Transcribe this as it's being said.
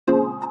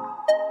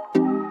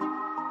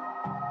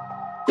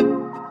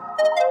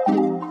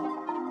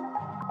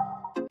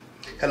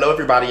Hello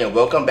everybody and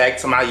welcome back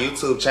to my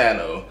YouTube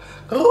channel.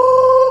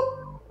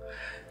 Ooh.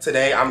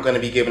 Today I'm going to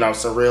be giving out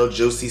some real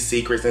juicy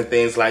secrets and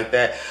things like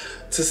that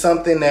to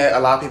something that a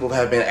lot of people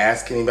have been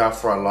asking me about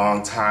for a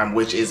long time,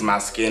 which is my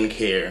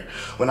skincare.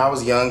 When I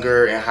was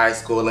younger in high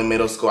school and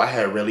middle school, I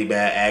had really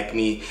bad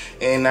acne,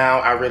 and now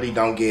I really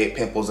don't get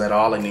pimples at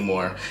all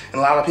anymore. And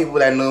a lot of people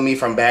that knew me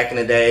from back in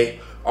the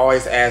day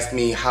always ask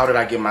me, how did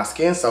I get my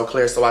skin so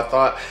clear? So I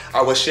thought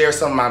I would share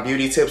some of my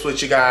beauty tips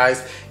with you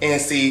guys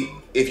and see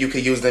if you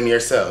could use them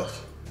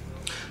yourself.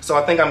 So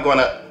I think I'm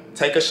gonna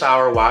take a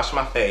shower, wash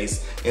my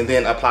face, and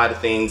then apply the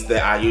things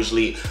that I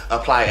usually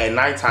apply at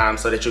nighttime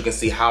so that you can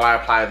see how I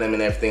apply them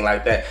and everything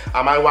like that.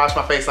 I might wash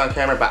my face on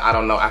camera, but I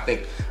don't know. I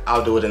think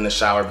I'll do it in the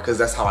shower because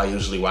that's how I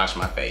usually wash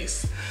my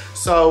face.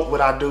 So what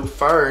I do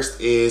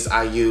first is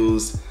I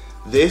use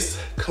this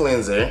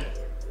cleanser.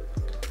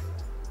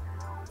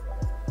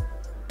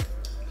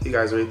 You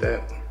guys read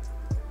that?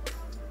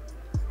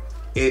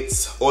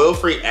 It's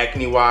oil-free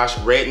acne wash,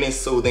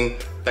 redness soothing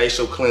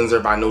facial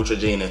cleanser by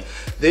Neutrogena.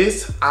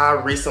 This I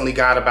recently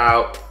got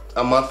about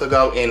a month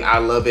ago and I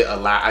love it a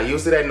lot. I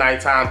use it at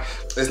nighttime.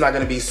 It's not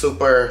gonna be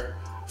super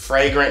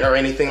fragrant or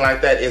anything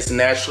like that. It's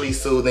naturally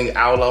soothing,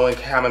 aloe and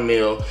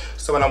chamomile.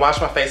 So when I wash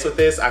my face with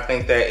this, I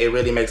think that it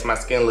really makes my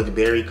skin look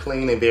very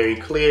clean and very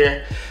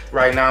clear.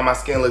 Right now my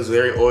skin looks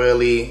very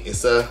oily.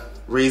 It's a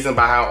reason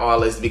behind all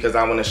this because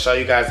I want to show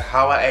you guys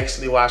how I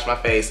actually wash my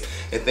face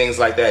and things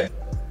like that.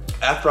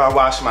 After I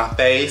wash my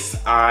face,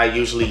 I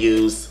usually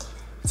use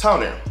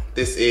toner.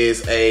 This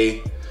is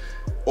a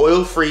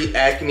oil-free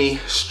acne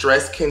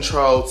stress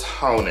control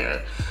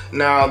toner.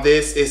 Now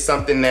this is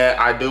something that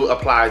I do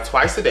apply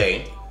twice a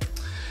day.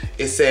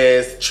 It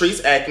says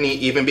treats acne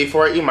even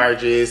before it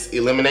emerges,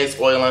 eliminates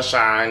oil and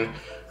shine,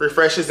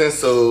 refreshes and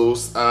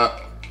soothes.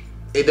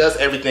 It does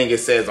everything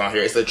it says on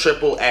here. It's a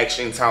triple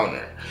action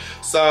toner.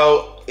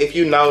 So if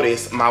you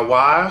notice, my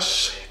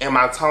wash and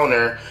my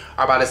toner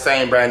are by the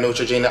same brand,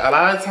 Neutrogena. A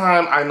lot of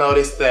time I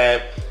notice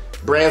that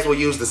brands will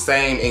use the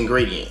same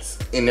ingredients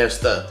in their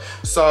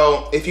stuff.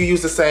 So if you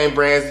use the same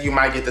brands, you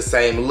might get the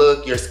same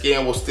look. Your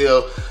skin will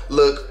still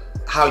look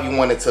how you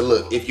want it to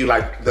look if you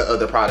like the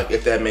other product,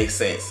 if that makes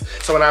sense.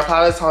 So when I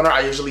apply the toner, I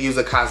usually use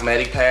a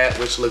cosmetic pad,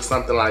 which looks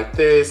something like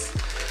this.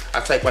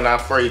 I take one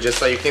out for you just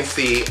so you can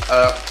see.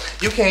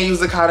 You can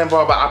use a cotton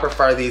ball, but I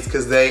prefer these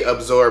because they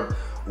absorb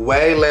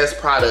way less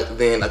product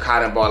than a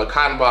cotton ball. A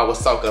cotton ball will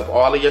soak up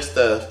all of your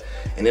stuff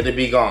and it'll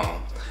be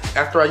gone.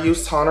 After I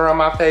use toner on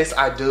my face,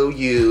 I do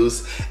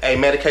use a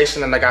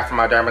medication that I got from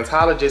my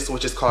dermatologist,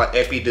 which is called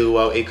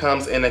Epiduo. It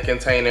comes in a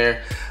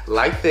container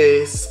like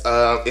this.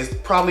 It's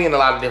probably in a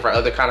lot of different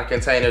other kind of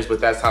containers, but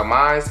that's how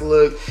mine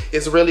look.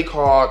 It's really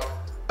called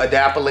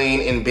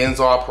adapalene and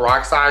benzoyl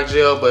peroxide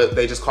gel, but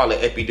they just call it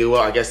Epiduo.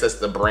 I guess that's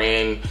the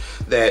brand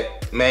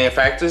that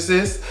manufactures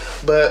this.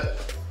 But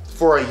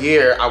for a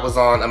year, I was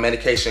on a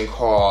medication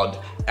called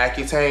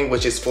Accutane,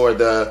 which is for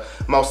the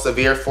most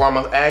severe form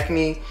of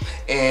acne.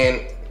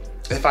 And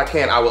if I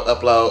can, I will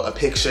upload a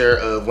picture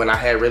of when I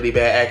had really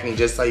bad acne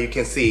just so you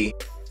can see.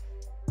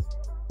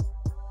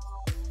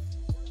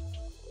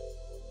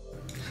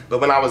 But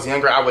when I was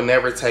younger, I would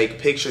never take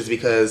pictures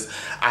because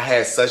I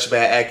had such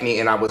bad acne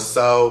and I was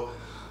so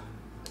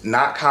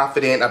not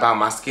confident about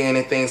my skin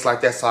and things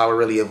like that, so I would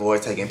really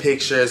avoid taking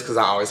pictures because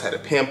I always had a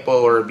pimple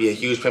or it'd be a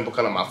huge pimple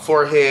cut on my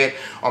forehead,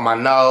 on my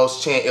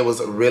nose, chin. It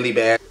was really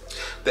bad.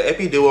 The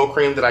Epiduo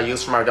cream that I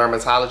use from my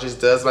dermatologist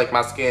does make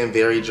my skin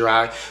very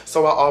dry,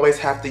 so I always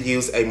have to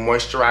use a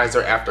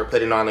moisturizer after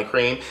putting on the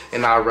cream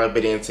and I'll rub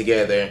it in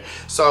together.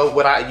 So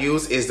what I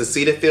use is the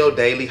Cetaphil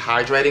Daily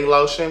Hydrating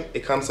Lotion.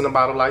 It comes in a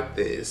bottle like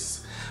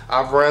this.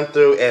 I've run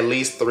through at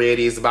least 3 of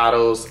these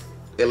bottles,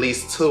 at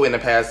least 2 in the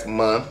past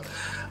month.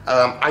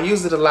 I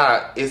use it a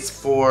lot. It's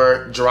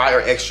for dry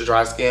or extra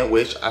dry skin,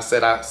 which I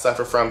said I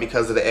suffer from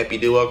because of the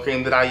Epiduo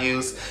cream that I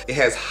use. It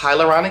has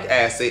hyaluronic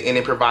acid and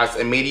it provides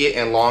immediate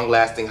and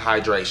long-lasting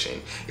hydration.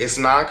 It's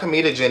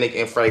non-comedogenic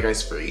and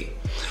fragrance-free.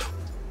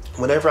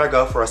 Whenever I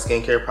go for a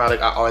skincare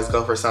product, I always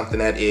go for something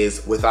that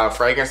is without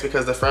fragrance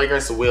because the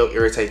fragrance will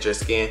irritate your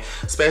skin,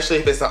 especially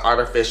if it's an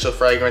artificial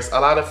fragrance. A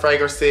lot of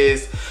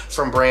fragrances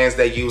from brands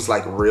that use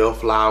like real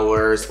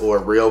flowers or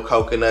real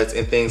coconuts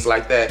and things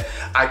like that,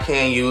 I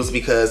can use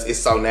because it's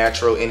so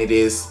natural and it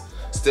is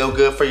still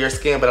good for your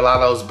skin. But a lot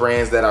of those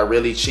brands that are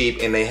really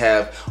cheap and they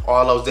have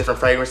all those different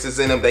fragrances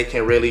in them, they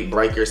can really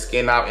break your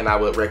skin out and I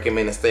would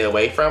recommend to stay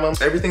away from them.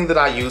 Everything that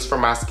I use for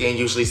my skin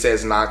usually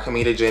says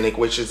non-comedogenic,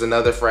 which is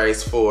another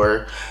phrase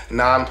for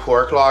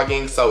non-pore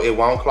clogging, so it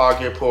won't clog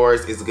your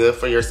pores. It's good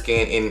for your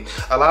skin and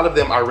a lot of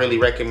them are really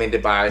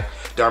recommended by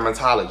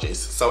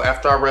dermatologists. So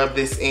after I rub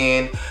this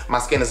in, my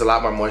skin is a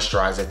lot more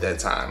moisturized at that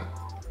time.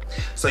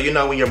 So you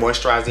know when you're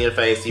moisturizing your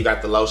face, you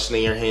got the lotion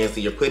in your hands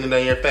and you're putting it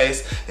on your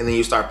face and then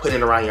you start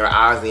putting it around your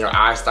eyes and your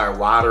eyes start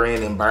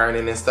watering and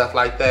burning and stuff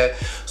like that.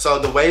 So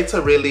the way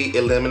to really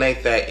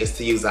eliminate that is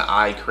to use an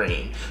eye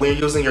cream. When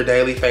you're using your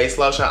daily face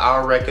lotion, I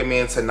would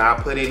recommend to not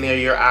put it near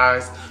your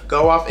eyes.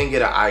 Go off and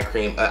get an eye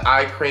cream. An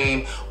eye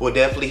cream will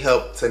definitely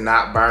help to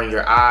not burn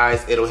your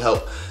eyes. It'll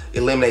help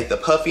eliminate the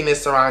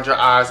puffiness around your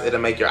eyes. It'll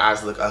make your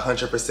eyes look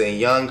 100%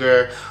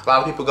 younger. A lot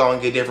of people go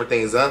and get different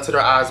things done to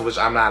their eyes, which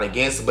I'm not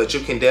against, but you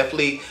can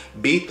definitely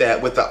beat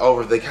that with the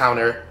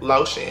over-the-counter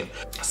lotion.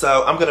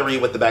 So I'm gonna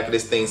read what the back of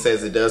this thing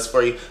says it does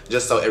for you,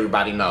 just so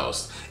everybody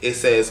knows. It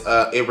says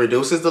it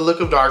reduces the look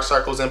of dark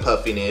circles and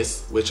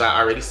puffiness, which I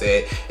already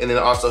said, and then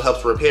it also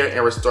helps repair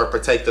and restore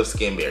protective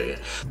skin barrier.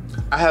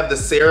 I have the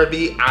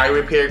CeraVe Eye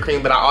Repair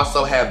Cream, but I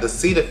also have the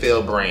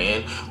Cetaphil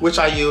brand, which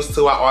I use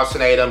too. I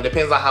alternate them,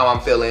 depends on how I'm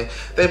feeling.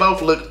 They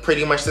both look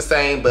pretty much the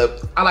same,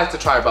 but I like to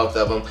try both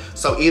of them.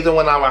 So either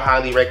one I would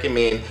highly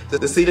recommend. The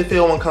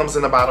Cetaphil one comes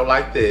in a bottle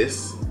like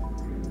this.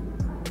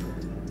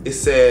 It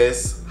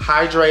says,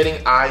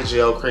 hydrating eye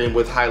gel cream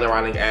with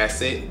hyaluronic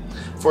acid.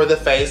 For the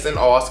face and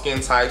all skin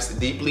types,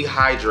 deeply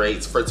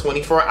hydrates for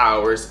 24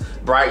 hours,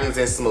 brightens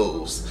and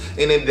smooths.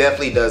 And it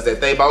definitely does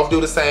that. They both do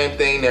the same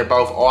thing. They're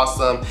both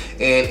awesome.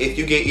 And if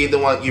you get either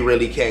one, you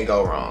really can't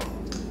go wrong.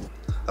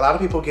 A lot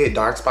of people get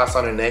dark spots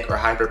on their neck or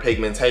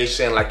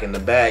hyperpigmentation, like in the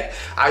back.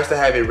 I used to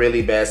have it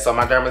really bad, so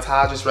my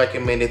dermatologist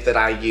recommended that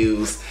I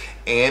use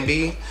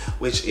Ambi,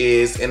 which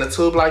is in a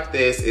tube like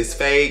this. It's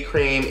fade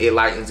cream. It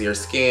lightens your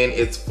skin.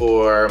 It's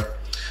for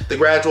the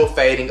gradual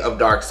fading of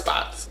dark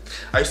spots.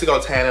 I used to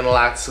go tanning a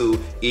lot to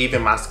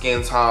even my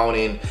skin tone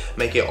and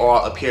make it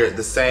all appear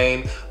the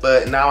same,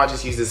 but now I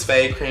just use this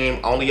fade cream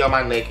only on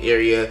my neck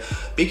area.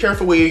 Be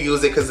careful when you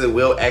use it because it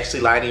will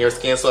actually lighten your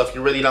skin, so if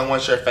you really don't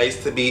want your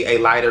face to be a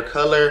lighter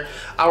color,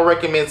 I would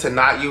recommend to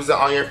not use it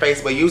on your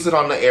face, but use it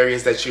on the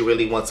areas that you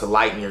really want to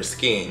lighten your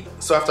skin.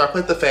 So after I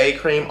put the fade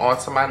cream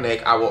onto my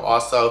neck, I will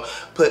also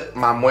put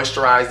my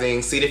moisturizing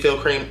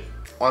Cetaphil cream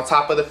on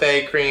top of the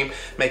fade cream,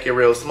 make it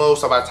real smooth,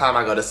 so by the time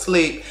I go to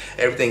sleep,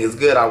 everything is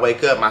good. I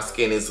wake up, my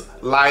skin is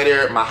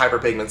lighter, my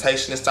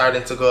hyperpigmentation is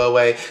starting to go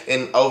away,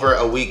 and over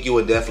a week you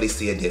will definitely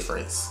see a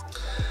difference.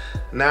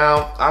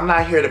 Now, I'm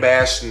not here to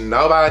bash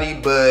nobody,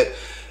 but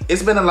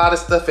it's been a lot of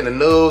stuff in the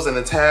news and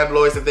the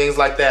tabloids and things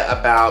like that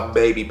about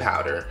baby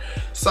powder.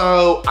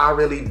 So I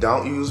really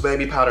don't use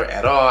baby powder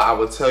at all. I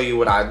will tell you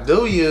what I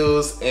do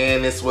use,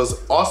 and this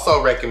was also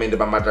recommended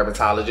by my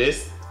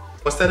dermatologist.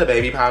 Instead of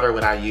baby powder,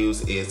 what I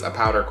use is a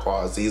powder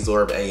called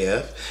Z-Zorb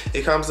AF.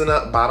 It comes in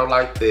a bottle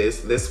like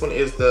this. This one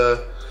is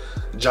the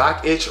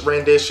Jock Itch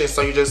rendition,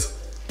 so you just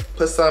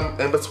put some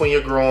in between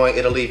your groin.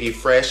 It'll leave you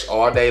fresh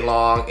all day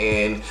long,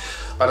 and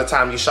by the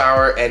time you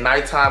shower at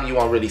nighttime, you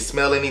won't really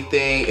smell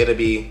anything. It'll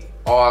be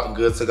all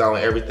good to go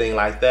and everything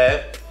like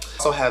that. I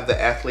also have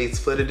the Athlete's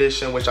Foot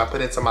edition, which I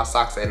put into my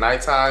socks at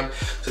nighttime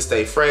to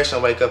stay fresh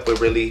and wake up with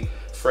really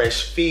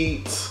fresh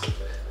feet.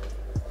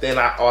 Then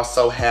I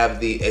also have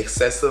the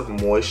excessive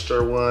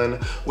moisture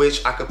one,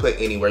 which I could put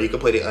anywhere. You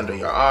could put it under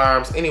your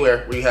arms,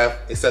 anywhere where you have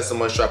excessive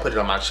moisture. I put it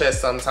on my chest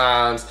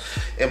sometimes,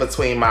 in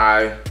between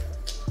my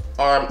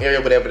arm area,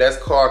 whatever that's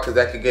called, because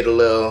that could get a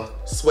little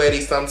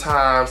sweaty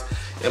sometimes,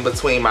 in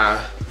between my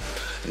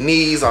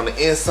knees on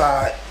the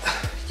inside,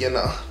 you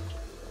know,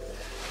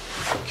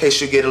 in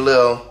case you get a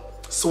little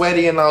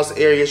sweaty in those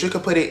areas. You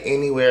can put it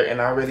anywhere,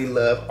 and I really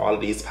love all of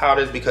these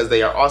powders because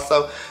they are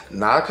also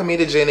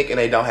non-comedogenic and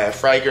they don't have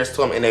fragrance to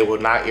them, and they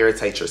will not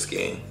irritate your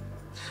skin.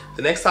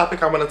 The next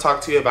topic I want to talk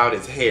to you about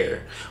is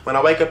hair. When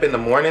I wake up in the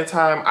morning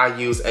time, I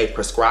use a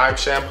prescribed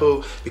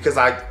shampoo because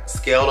I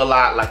scaled a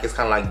lot, like it's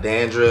kind of like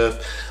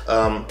dandruff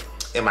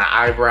in my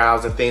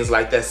eyebrows and things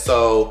like that.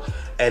 So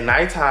at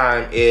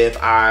nighttime, if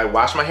I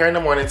wash my hair in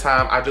the morning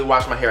time, I do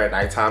wash my hair at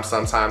nighttime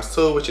sometimes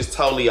too, which is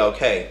totally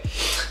okay.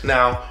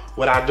 Now,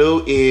 what I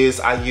do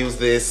is I use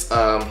this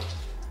Head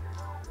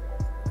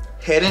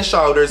 &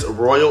 Shoulders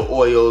Royal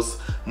Oils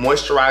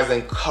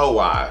Moisturizing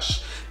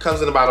Co-Wash.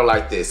 Comes in a bottle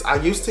like this.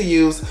 I used to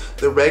use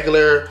the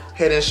regular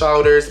Head &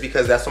 Shoulders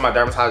because that's what my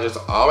dermatologist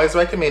always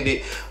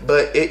recommended,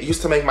 but it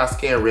used to make my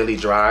skin really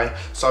dry.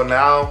 So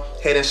now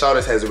Head &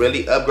 Shoulders has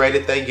really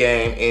upgraded their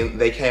game, and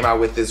they came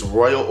out with this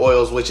Royal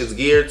Oils, which is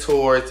geared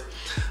towards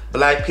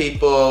Black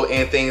people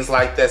and things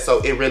like that. So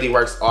it really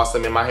works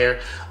awesome in my hair.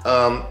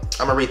 I'm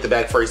gonna read the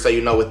back for you so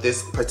you know what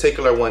this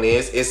particular one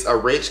is. It's a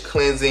rich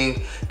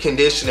cleansing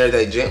conditioner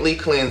that gently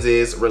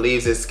cleanses,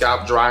 relieves its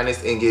scalp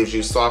dryness, and gives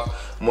you soft,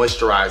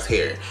 moisturized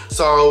hair.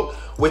 So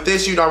with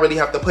this, you don't really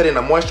have to put in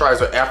a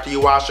moisturizer after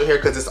you wash your hair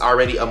because it's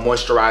already a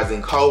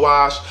moisturizing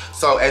co-wash.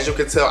 So as you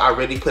can tell, I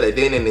really put a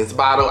dent in this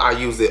bottle. I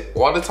use it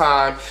all the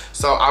time.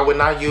 So I would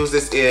not use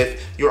this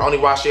if you're only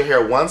washing your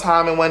hair one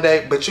time in one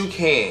day, but you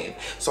can.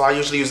 So I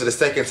usually use it a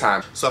second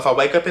time. So if I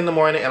wake up in the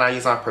morning and I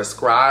use my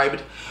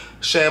prescribed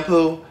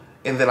shampoo,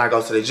 and then I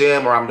go to the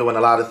gym or I'm doing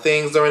a lot of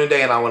things during the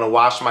day and I want to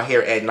wash my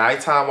hair at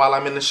nighttime while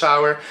I'm in the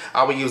shower,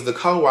 I will use the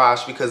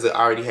co-wash because it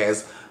already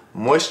has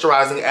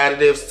moisturizing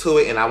additives to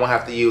it, and I won't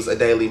have to use a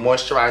daily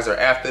moisturizer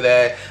after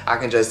that. I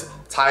can just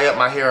tie up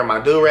my hair in my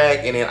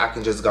do-rag, and then I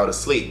can just go to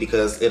sleep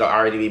because it'll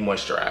already be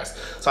moisturized.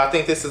 So I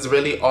think this is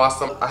really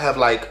awesome. I have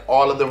like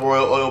all of the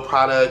Royal Oil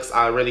products.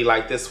 I really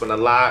like this one a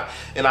lot,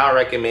 and I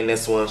recommend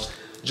this one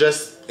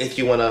just if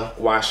you want to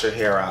wash your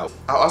hair out.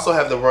 I also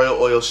have the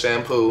Royal Oil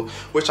shampoo,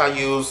 which I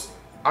use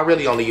I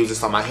really only use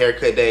this on my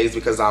haircut days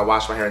because I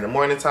wash my hair in the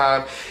morning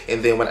time,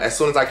 and then as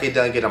soon as I get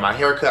done getting my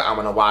haircut, I'm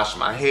gonna wash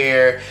my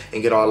hair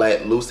and get all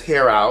that loose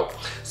hair out.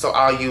 So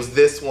I'll use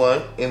this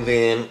one, and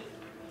then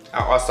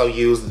I also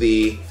use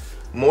the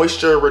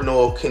Moisture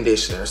Renewal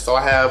Conditioner. So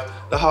I have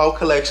the whole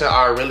collection.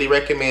 I really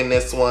recommend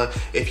this one.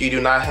 If you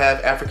do not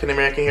have African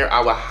American hair,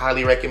 I would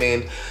highly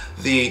recommend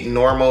the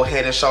normal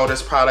Head and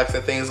Shoulders products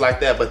and things like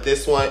that, but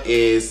this one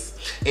is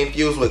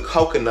infused with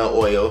coconut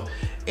oil,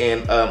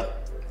 and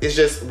it's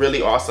just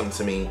really awesome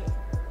to me.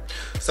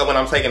 So when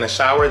I'm taking a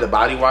shower, the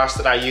body wash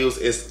that I use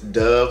is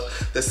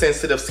Dove, the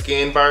sensitive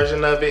skin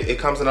version of it. It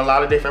comes in a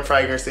lot of different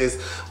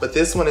fragrances, but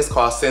this one is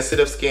called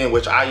Sensitive Skin,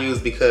 which I use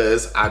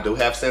because I do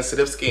have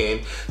sensitive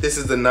skin. This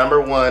is the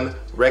 #1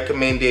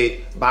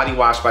 recommended body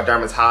wash by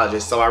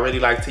dermatologists, so I really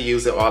like to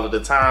use it all of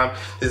the time.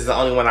 This is the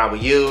only one I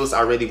would use.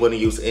 I really wouldn't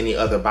use any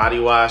other body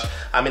wash.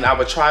 I mean, I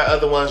would try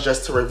other ones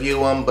just to review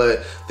them,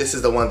 but this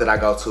is the one that I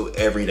go to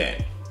every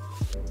day.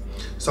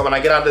 So when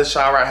I get out of the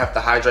shower, I have to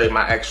hydrate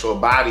my actual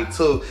body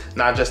too,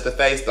 not just the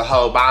face, the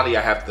whole body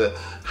I have to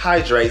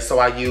hydrate. So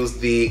I use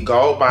the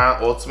Gold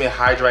Bond Ultimate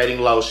Hydrating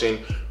Lotion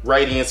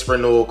Radiance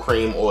Renewal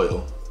Cream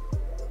Oil.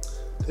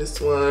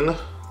 This one,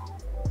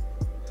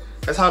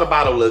 that's how the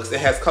bottle looks.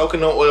 It has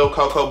coconut oil,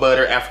 cocoa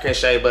butter, African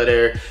shea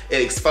butter.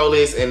 It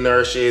exfoliates and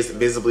nourishes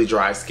visibly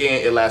dry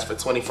skin. It lasts for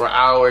 24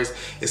 hours.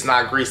 It's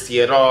not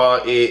greasy at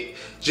all. It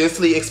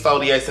gently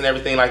exfoliates and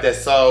everything like that.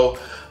 So,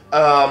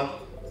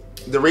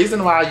 the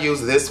reason why I use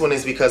this one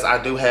is because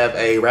I do have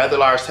a rather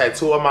large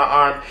tattoo on my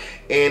arm,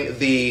 and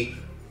the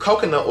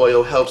coconut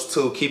oil helps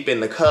to keep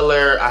in the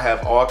color. I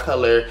have all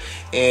color,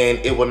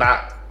 and it will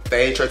not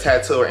fade your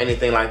tattoo or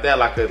anything like that,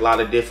 like a lot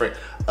of different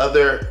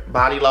other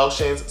body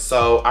lotions.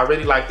 So I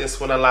really like this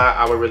one a lot.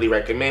 I would really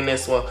recommend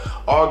this one.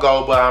 All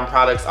Gold Bond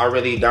products are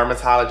really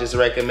dermatologist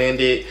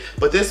recommended,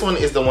 but this one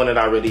is the one that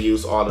I really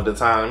use all of the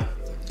time.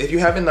 If you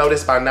haven't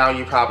noticed by now,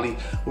 you probably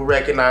will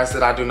recognize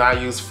that I do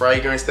not use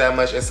fragrance that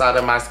much inside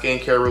of my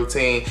skincare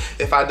routine.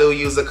 If I do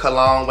use a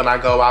cologne when I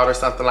go out or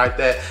something like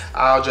that,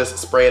 I'll just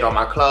spray it on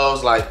my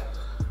clothes, like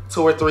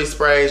 2 or 3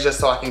 sprays just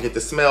so I can get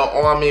the smell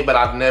on me, but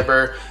I've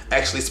never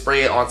actually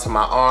sprayed it onto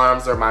my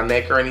arms or my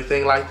neck or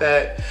anything like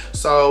that.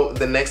 So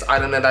the next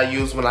item that I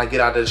use when I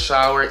get out of the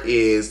shower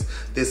is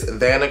this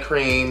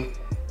Vanacream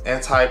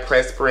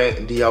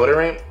Antiperspirant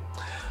Deodorant.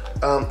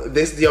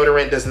 This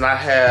deodorant does not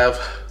have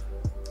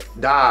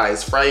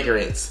dyes,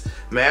 fragrance,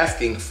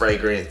 masking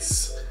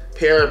fragrance,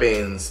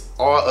 parabens,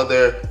 all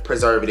other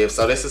preservatives.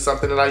 So this is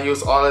something that I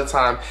use all the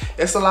time.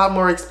 It's a lot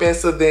more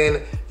expensive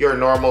than your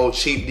normal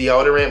cheap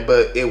deodorant,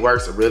 but it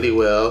works really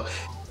well.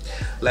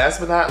 Last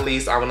but not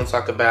least, I want to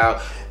talk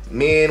about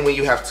men when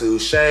you have to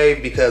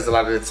shave, because a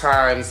lot of the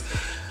times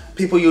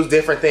people use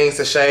different things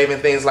to shave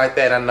and things like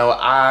that. I know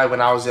when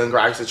I was younger,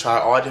 I used to try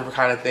all different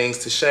kind of things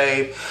to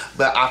shave,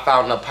 but I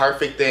found the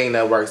perfect thing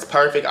that works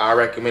perfect. I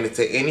recommend it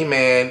to any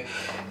man.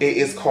 It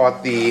is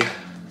called the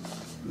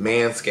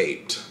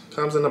Manscaped.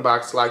 Comes in a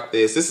box like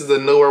this. This is the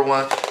newer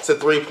one. It's a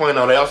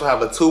 3.0. They also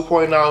have a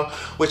 2.0,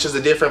 which is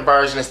a different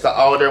version. It's the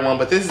older one,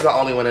 but this is the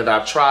only one that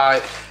I've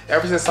tried.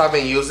 Ever since I've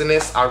been using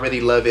this, I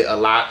really love it a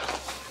lot.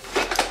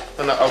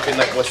 I'm gonna open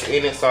up what's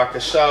in it so I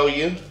can show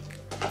you.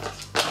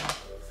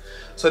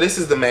 So this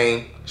is the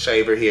main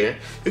shaver here.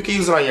 You can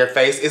use it on your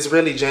face. It's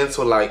really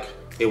gentle, like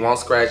it won't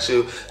scratch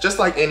you. Just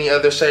like any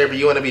other shaver,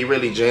 you wanna be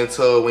really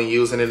gentle when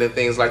using it and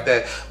things like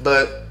that.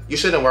 But you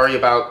shouldn't worry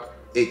about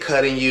it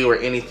cutting you or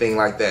anything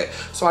like that.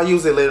 So I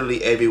use it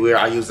literally everywhere.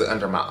 I use it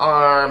under my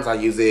arms. I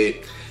use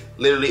it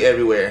literally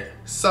everywhere.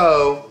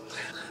 So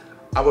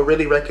I would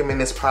really recommend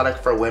this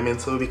product for women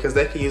too, because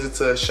they can use it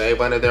to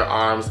shave under their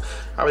arms.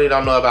 I really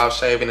don't know about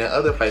shaving in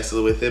other places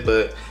with it,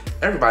 but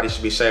everybody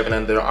should be shaving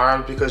under their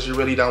arms because you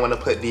really don't want to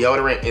put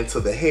deodorant into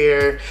the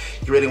hair.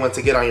 You really want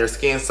to get on your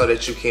skin so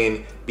that you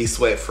can be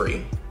sweat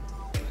free.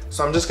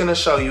 So I'm just gonna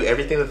show you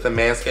everything that the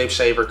Manscaped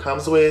shaver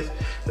comes with.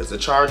 There's a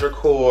charger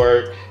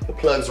cord. It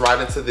plugs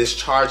right into this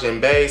charging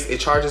base.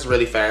 It charges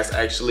really fast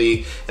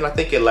actually, and I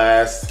think it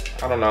lasts,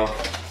 I don't know,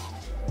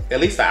 at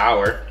least an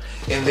hour.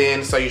 And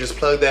then, so you just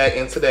plug that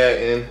into that,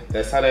 and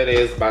that's how that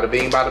is, bada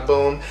bing, bada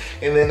boom.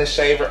 And then the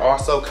shaver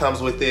also comes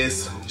with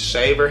this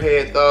shaver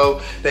head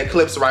though, that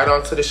clips right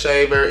onto the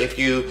shaver if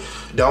you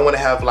don't wanna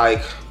have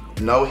like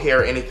no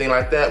hair or anything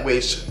like that,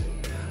 which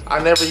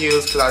I never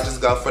use because I just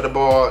go for the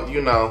ball,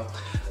 you know.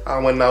 I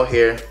want no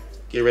hair,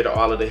 get rid of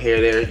all of the hair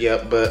there,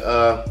 yep. But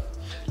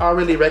I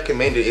really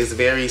recommend it. It's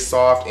very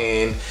soft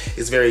and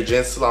it's very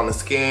gentle on the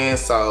skin,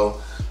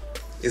 so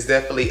it's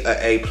definitely a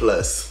A+.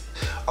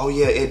 Oh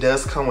yeah, it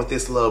does come with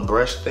this little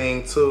brush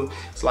thing too.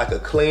 It's like a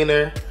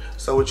cleaner.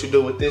 So what you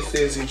do with this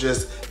is you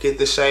just get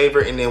the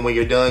shaver, and then when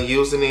you're done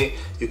using it,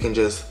 you can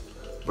just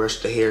brush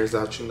the hairs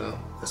out, you know.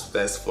 That's what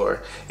that's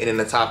for. And then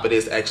the top of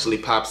this actually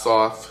pops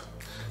off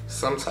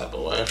some type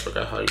of way. I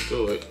forgot how you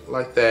do it.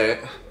 Like that.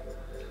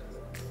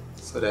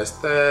 So that's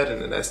that,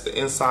 and then that's the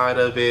inside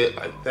of it,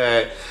 like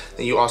that.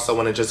 And you also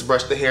want to just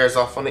brush the hairs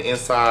off on the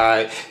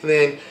inside. And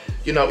then,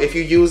 you know, if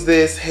you use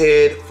this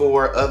head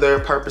for other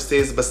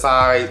purposes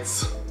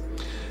besides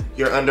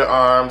your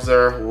underarms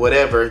or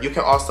whatever. You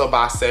can also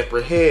buy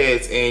separate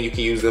heads and you can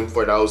use them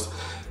for those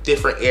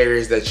different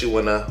areas that you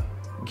wanna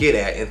get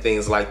at and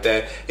things like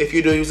that. If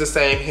you do use the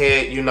same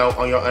head, you know,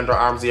 on your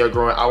underarms or your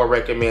groin, I would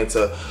recommend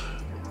to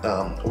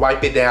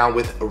wipe it down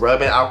with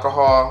rubbing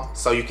alcohol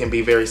so you can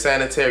be very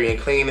sanitary and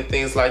clean and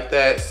things like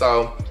that.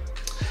 So,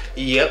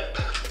 yep.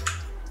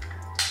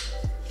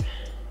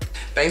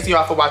 Thanks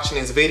y'all for watching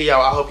this video.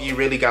 I hope you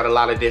really got a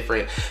lot of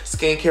different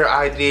skincare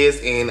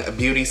ideas and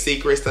beauty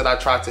secrets that I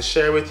tried to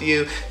share with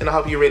you. And I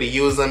hope you really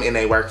use them and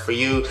they work for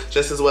you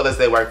just as well as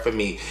they work for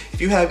me. If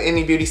you have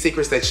any beauty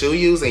secrets that you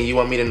use and you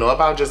want me to know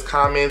about, just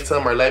comment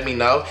them or let me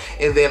know.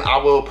 And then I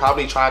will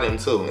probably try them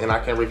too. And I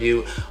can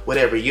review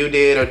whatever you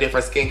did or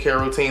different skincare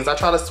routines. I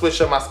try to switch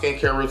up my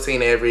skincare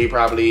routine every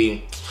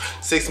probably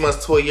 6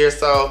 months to a year,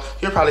 so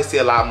you'll probably see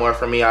a lot more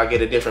from me. I'll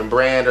get a different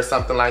brand or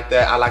something like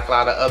that. I like a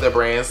lot of other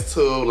brands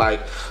too,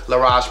 like La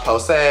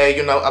Roche-Posay,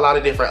 you know, a lot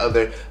of different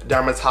other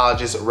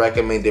dermatologist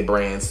recommended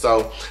brands.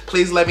 So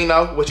please let me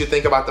know what you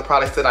think about the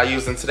products that I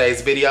used in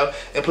today's video,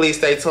 and please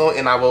stay tuned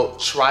and I will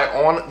try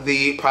on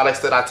the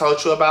products that I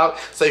told you about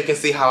so you can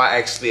see how I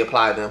actually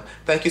apply them.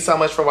 Thank you so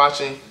much for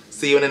watching.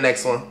 See you in the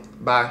next one.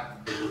 Bye.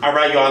 All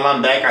right, y'all,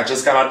 I'm back. I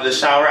just got out of the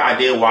shower. I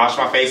did wash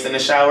my face in the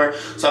shower.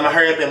 So I'm gonna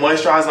hurry up and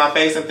moisturize my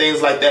face and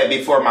things like that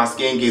before my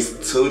skin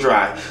gets too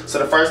dry. So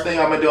the first thing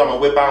I'm gonna do, I'm gonna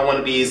whip out one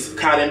of these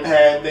cotton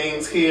pad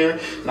things here,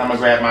 and I'm gonna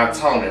grab my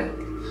toner.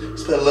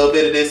 Just put a little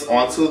bit of this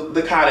onto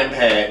the cotton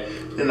pad,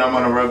 and I'm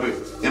gonna rub it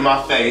in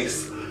my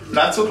face.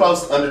 Not too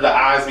close under the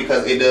eyes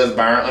because it does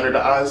burn under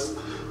the eyes.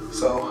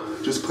 So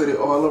just put it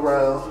all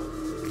around.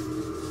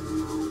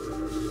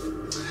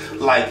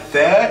 Like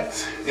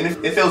that, and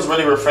it feels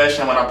really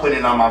refreshing when I put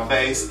it on my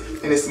face,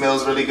 and it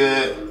smells really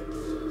good.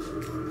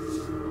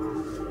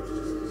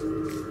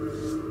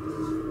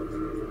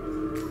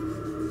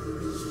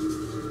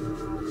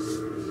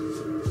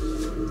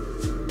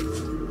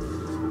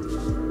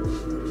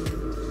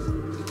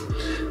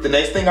 The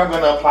next thing I'm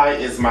gonna apply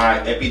is my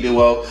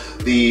Epiduo,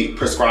 the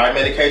prescribed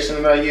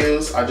medication that I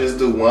use. I just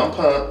do 1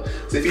 pump.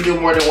 So if you do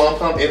more than 1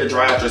 pump, it'll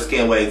dry out your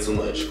skin way too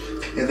much.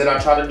 And then I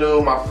try to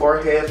do my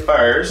forehead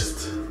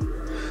first.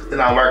 Then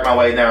I work my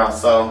way down,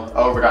 so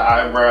over the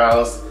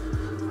eyebrows,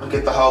 I'll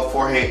get the whole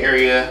forehead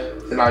area,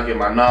 then I'll get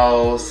my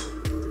nose.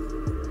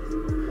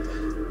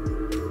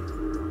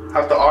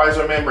 Have to always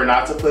remember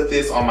not to put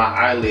this on my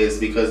eyelids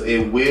because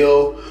it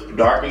will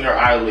darken your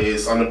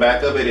eyelids. On the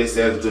back of it, it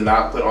says do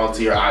not put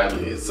onto your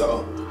eyelids.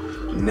 So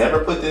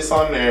never put this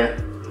on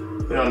there.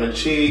 Put it on the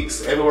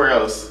cheeks, everywhere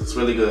else. It's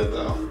really good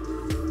though.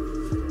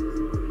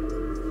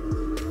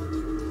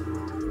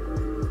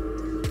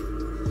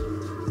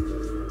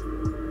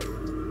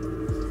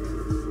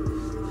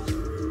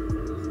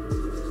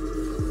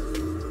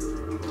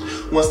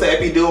 Once the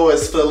Epiduo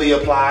is fully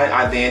applied,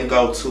 I then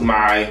go to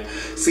my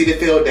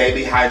Cetaphil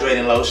Daily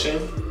Hydrating Lotion.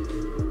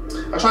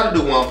 I try to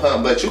do 1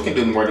 pump, but you can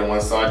do more than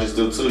 1, so I just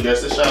do 2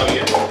 just to show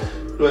you.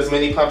 Do as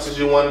many pumps as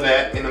you want of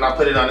that, and then I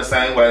put it on the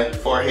same way.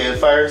 Forehead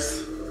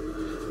first,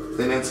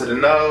 then into the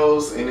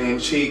nose, and then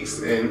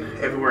cheeks, and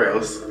everywhere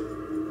else.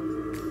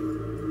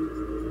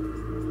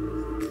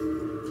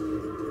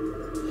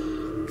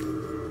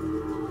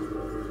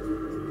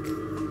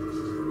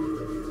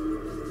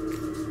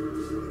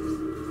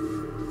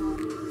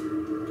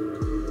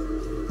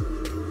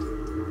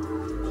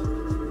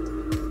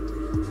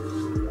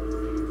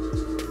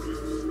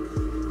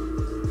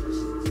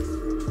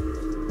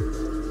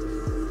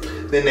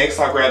 Then next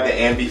I'll grab the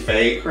Ambi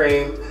Fade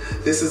Cream.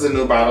 This is a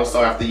new bottle, so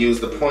I have to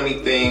use the pointy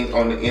thing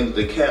on the end of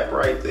the cap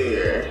right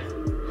there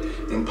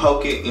and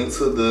poke it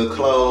into the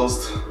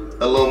closed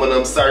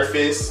aluminum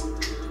surface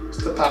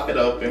just to pop it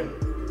open.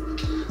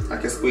 I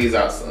can squeeze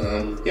out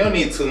some. You don't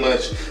need too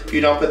much. If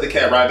you don't put the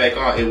cap right back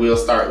on, it will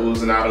start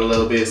oozing out a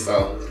little bit,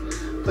 so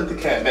put the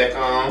cap back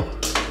on.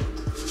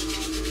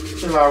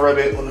 And I'll rub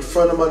it on the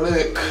front of my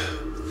neck,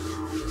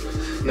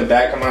 in the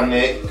back of my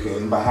neck,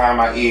 and behind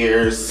my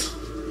ears.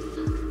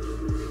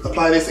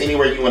 Apply this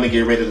anywhere you want to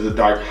get rid of the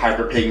dark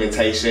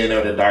hyperpigmentation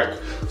or the dark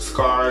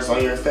scars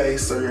on your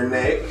face or your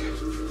neck.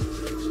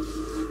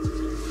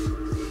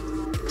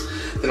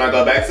 Then I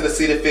go back to the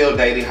Cetaphil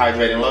Daily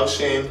Hydrating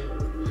Lotion.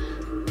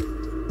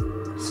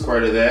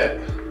 Squirt of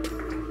that.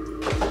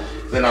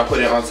 Then I put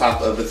it on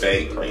top of the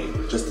Fade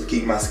Cream just to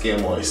keep my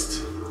skin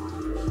moist.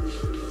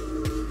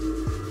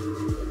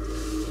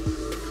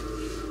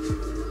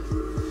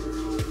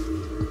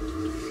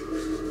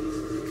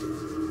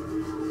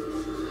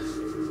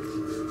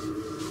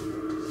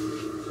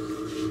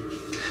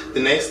 The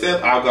next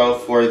step, I'll go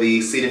for the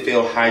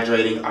Cetaphil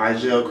Hydrating Eye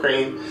Gel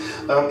Cream.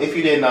 If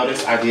you didn't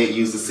notice, I did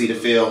use the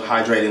Cetaphil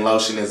Hydrating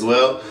Lotion as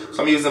well.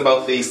 So I'm using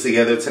both these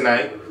together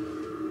tonight.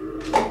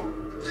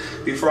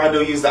 Before I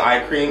do use the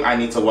eye cream, I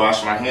need to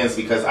wash my hands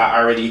because I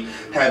already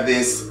have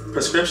this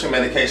prescription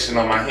medication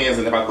on my hands,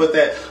 and if I put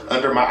that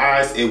under my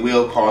eyes, it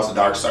will cause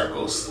dark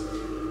circles.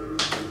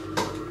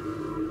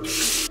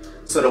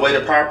 So the way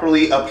to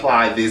properly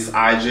apply this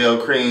eye gel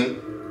cream,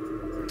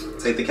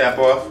 take the cap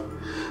off,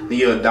 then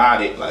you'll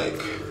dot it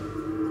like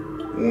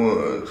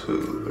 1,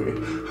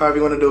 2, 3. However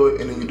you want to do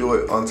it, and then you do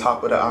it on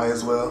top of the eye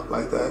as well,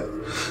 like that.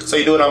 So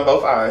you do it on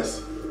both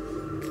eyes.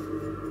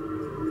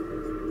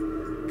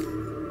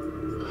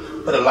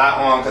 Put a lot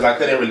on because I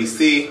couldn't really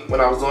see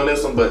when I was doing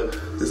this one, but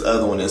this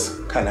other one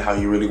is kind of how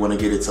you really want to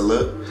get it to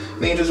look.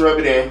 Then you just rub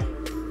it in.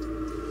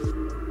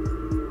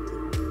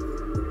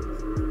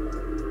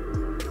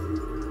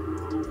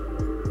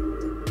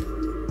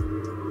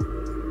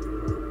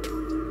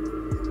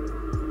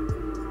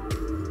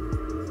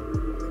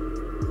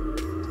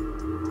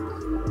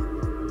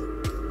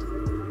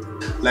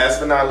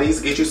 Last but not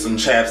least, get you some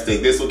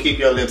chapstick. This will keep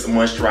your lips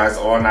moisturized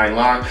all night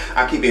long.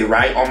 I keep it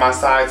right on my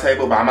side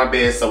table by my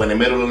bed, so in the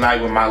middle of the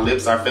night when my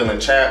lips are feeling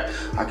chapped,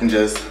 I can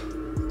just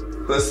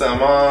put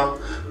some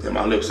on. Then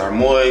my lips are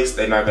moist.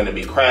 They're not gonna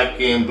be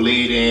cracking,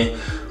 bleeding,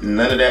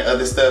 none of that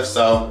other stuff.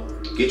 So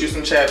get you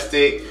some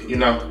chapstick, you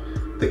know,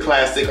 the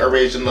classic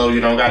original.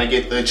 You don't gotta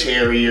get the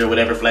cherry or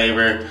whatever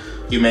flavor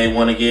you may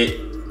wanna get.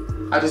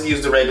 I just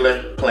use the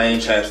regular plain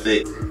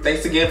chapstick.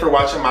 Thanks again for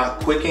watching my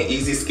quick and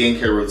easy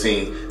skincare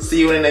routine. See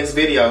you in the next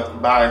video.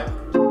 Bye.